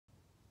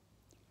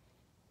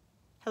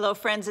Hello,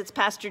 friends. It's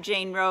Pastor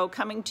Jane Rowe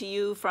coming to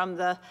you from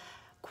the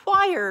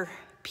choir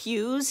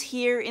pews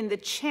here in the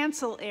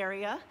chancel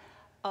area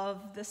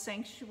of the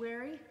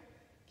sanctuary,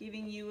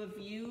 giving you a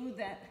view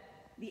that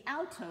the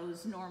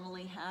altos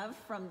normally have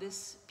from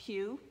this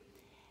pew,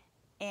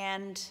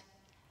 and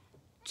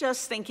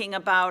just thinking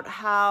about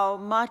how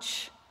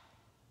much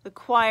the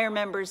choir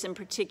members in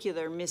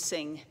particular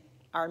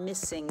are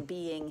missing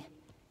being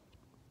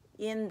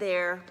in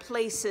their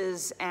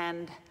places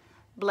and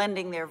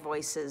blending their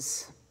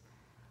voices.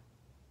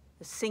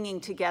 Singing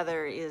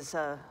together is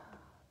a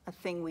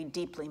thing we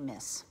deeply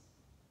miss.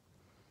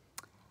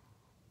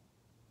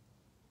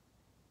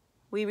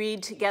 We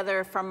read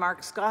together from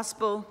Mark's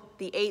Gospel,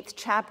 the 8th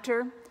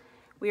chapter.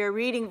 We are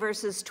reading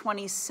verses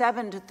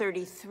 27 to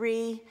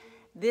 33.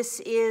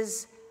 This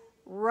is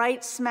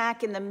right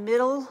smack in the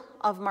middle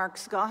of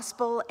Mark's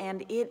Gospel,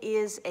 and it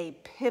is a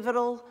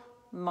pivotal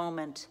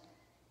moment.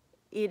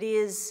 It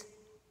is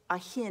a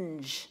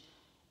hinge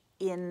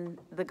in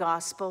the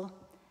Gospel.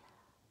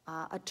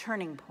 A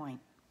turning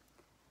point.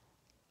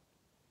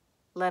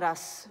 Let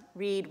us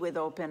read with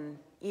open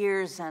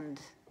ears and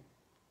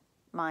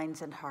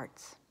minds and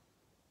hearts.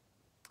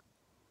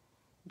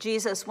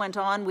 Jesus went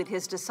on with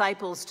his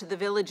disciples to the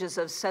villages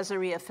of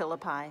Caesarea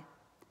Philippi,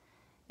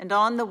 and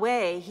on the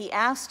way he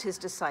asked his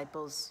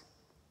disciples,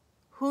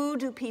 "Who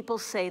do people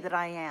say that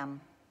I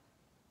am?"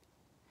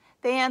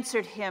 They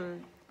answered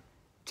him,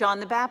 "John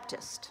the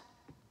Baptist,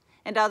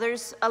 and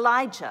others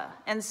Elijah,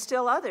 and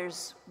still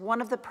others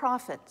one of the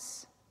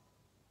prophets."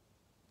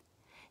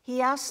 He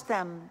asked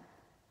them,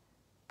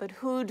 "But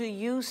who do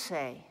you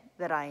say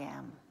that I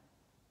am?"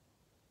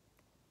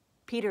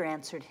 Peter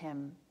answered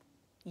him,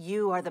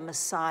 "You are the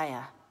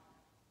Messiah."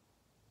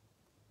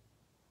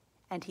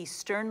 And he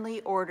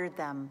sternly ordered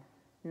them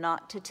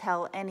not to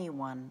tell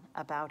anyone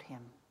about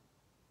him.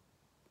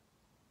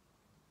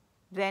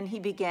 Then he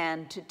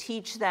began to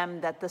teach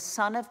them that the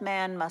Son of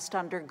Man must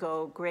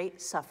undergo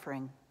great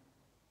suffering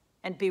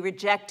and be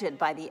rejected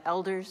by the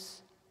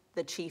elders,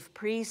 the chief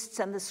priests,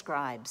 and the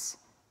scribes,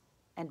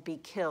 and be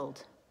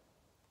killed,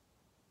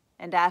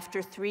 and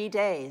after 3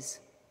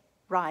 days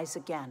rise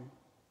again.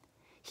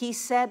 He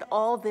said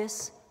all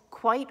this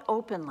quite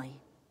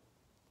openly.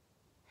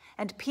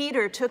 And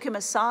Peter took him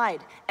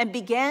aside and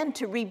began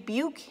to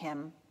rebuke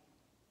him.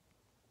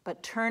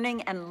 But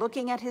turning and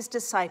looking at his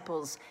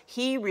disciples,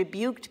 he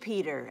rebuked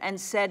Peter and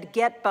said,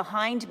 "Get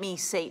behind me,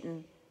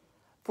 Satan,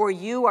 for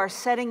you are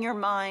setting your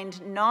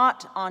mind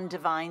not on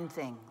divine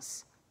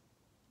things,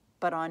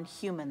 but on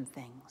human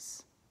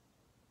things."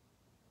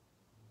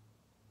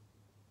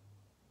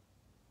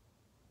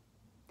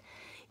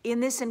 In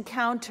this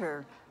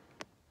encounter,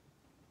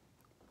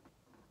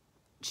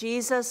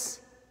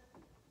 Jesus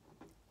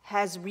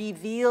has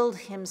revealed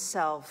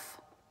himself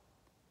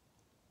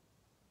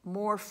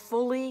more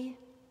fully,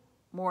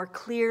 more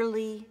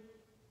clearly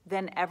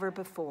than ever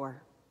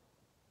before.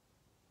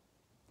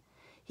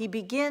 He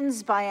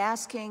begins by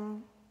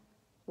asking,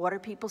 what are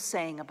people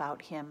saying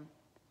about him?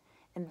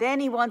 And then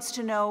he wants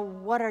to know,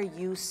 what are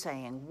you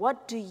saying?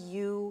 What do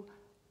you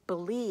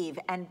believe?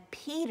 And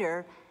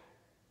Peter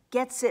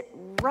gets it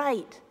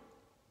right.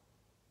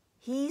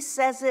 He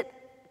says it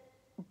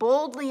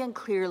boldly and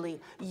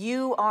clearly.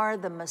 You are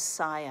the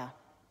Messiah,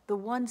 the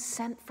one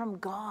sent from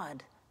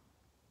God,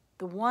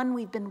 the one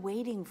we've been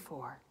waiting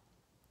for.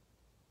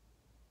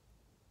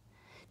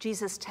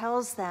 Jesus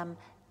tells them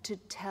to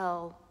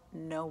tell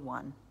no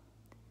one,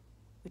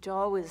 which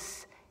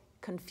always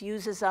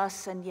confuses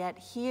us, and yet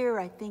here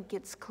I think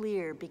it's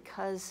clear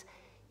because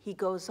he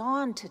goes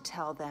on to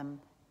tell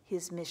them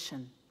his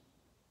mission.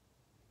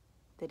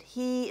 That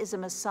he is a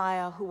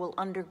Messiah who will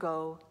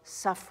undergo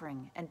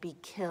suffering and be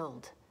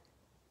killed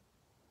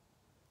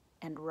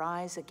and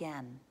rise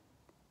again.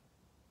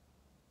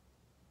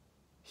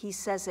 He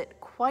says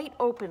it quite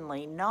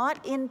openly,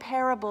 not in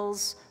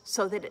parables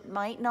so that it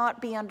might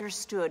not be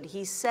understood.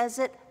 He says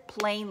it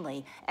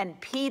plainly, and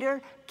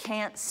Peter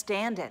can't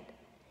stand it.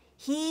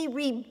 He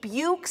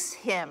rebukes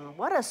him.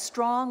 What a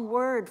strong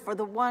word for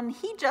the one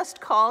he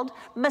just called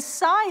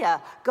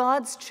Messiah,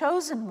 God's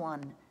chosen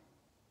one.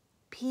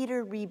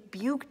 Peter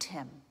rebuked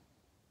him.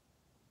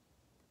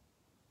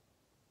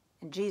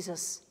 And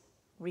Jesus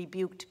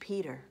rebuked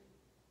Peter,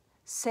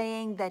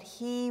 saying that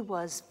he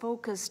was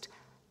focused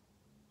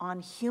on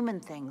human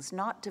things,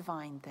 not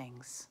divine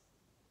things.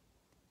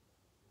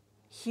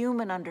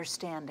 Human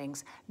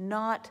understandings,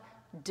 not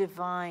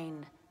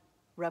divine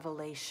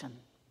revelation.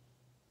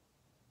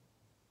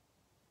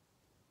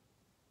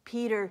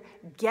 Peter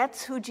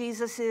gets who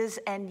Jesus is,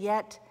 and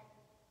yet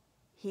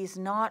he's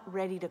not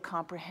ready to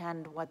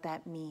comprehend what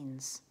that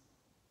means.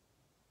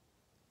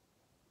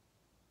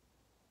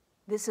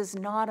 This is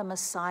not a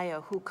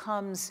Messiah who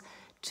comes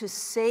to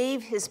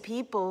save his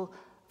people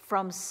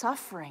from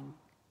suffering,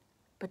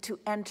 but to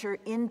enter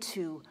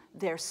into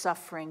their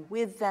suffering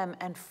with them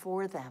and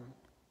for them,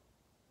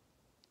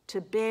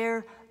 to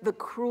bear the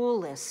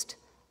cruelest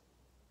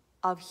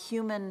of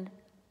human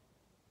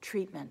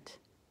treatment,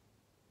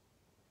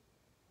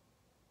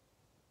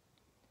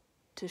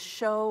 to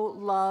show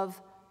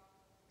love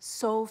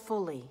so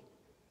fully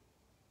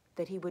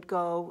that he would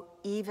go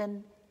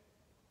even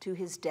to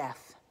his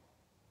death,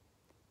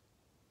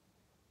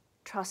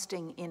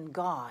 trusting in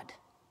God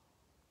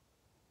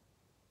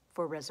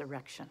for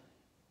resurrection.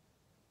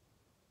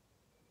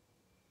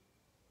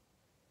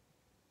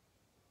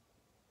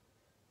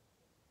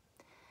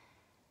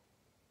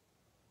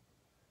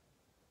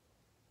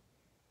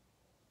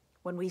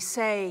 When we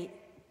say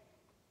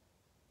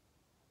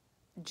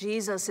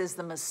Jesus is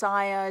the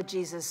Messiah,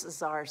 Jesus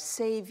is our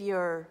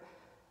Savior,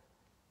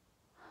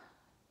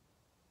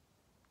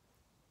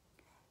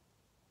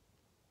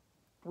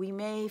 we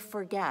may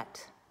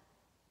forget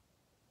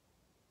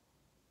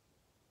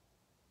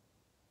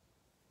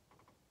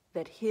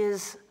that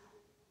his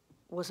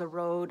was a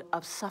road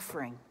of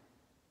suffering,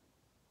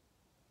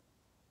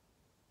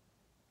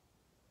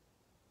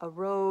 a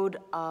road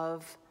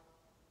of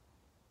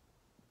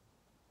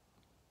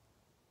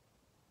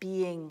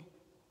being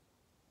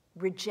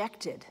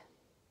rejected,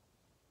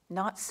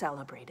 not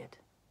celebrated.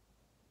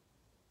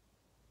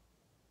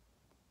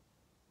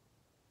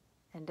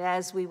 And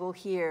as we will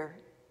hear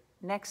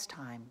next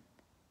time,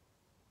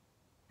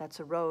 that's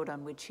a road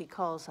on which he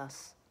calls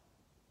us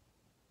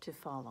to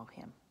follow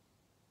him.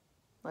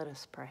 Let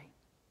us pray.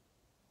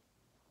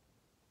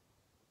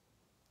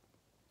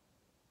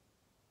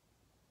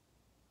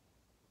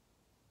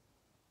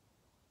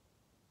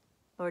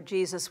 Lord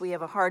Jesus, we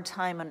have a hard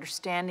time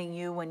understanding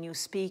you when you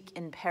speak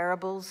in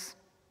parables.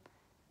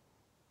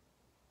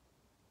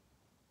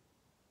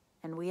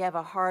 And we have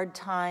a hard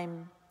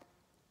time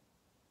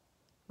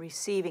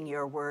receiving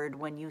your word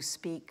when you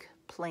speak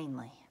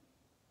plainly.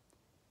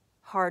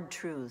 Hard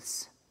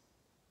truths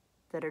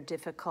that are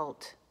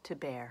difficult to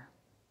bear.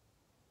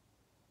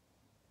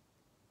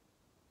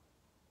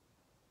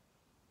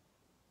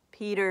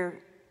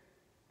 Peter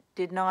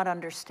did not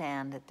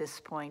understand at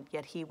this point,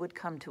 yet he would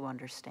come to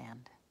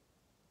understand.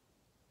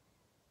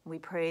 We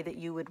pray that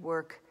you would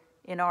work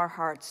in our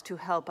hearts to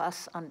help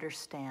us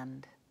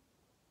understand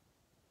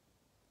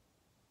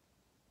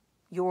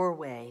your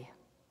way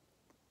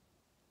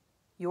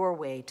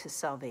to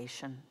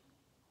salvation,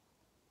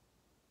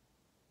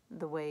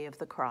 the way of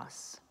the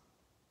cross.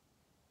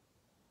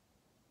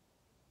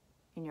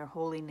 In your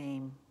holy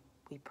name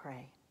we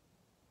pray.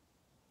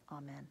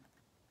 Amen.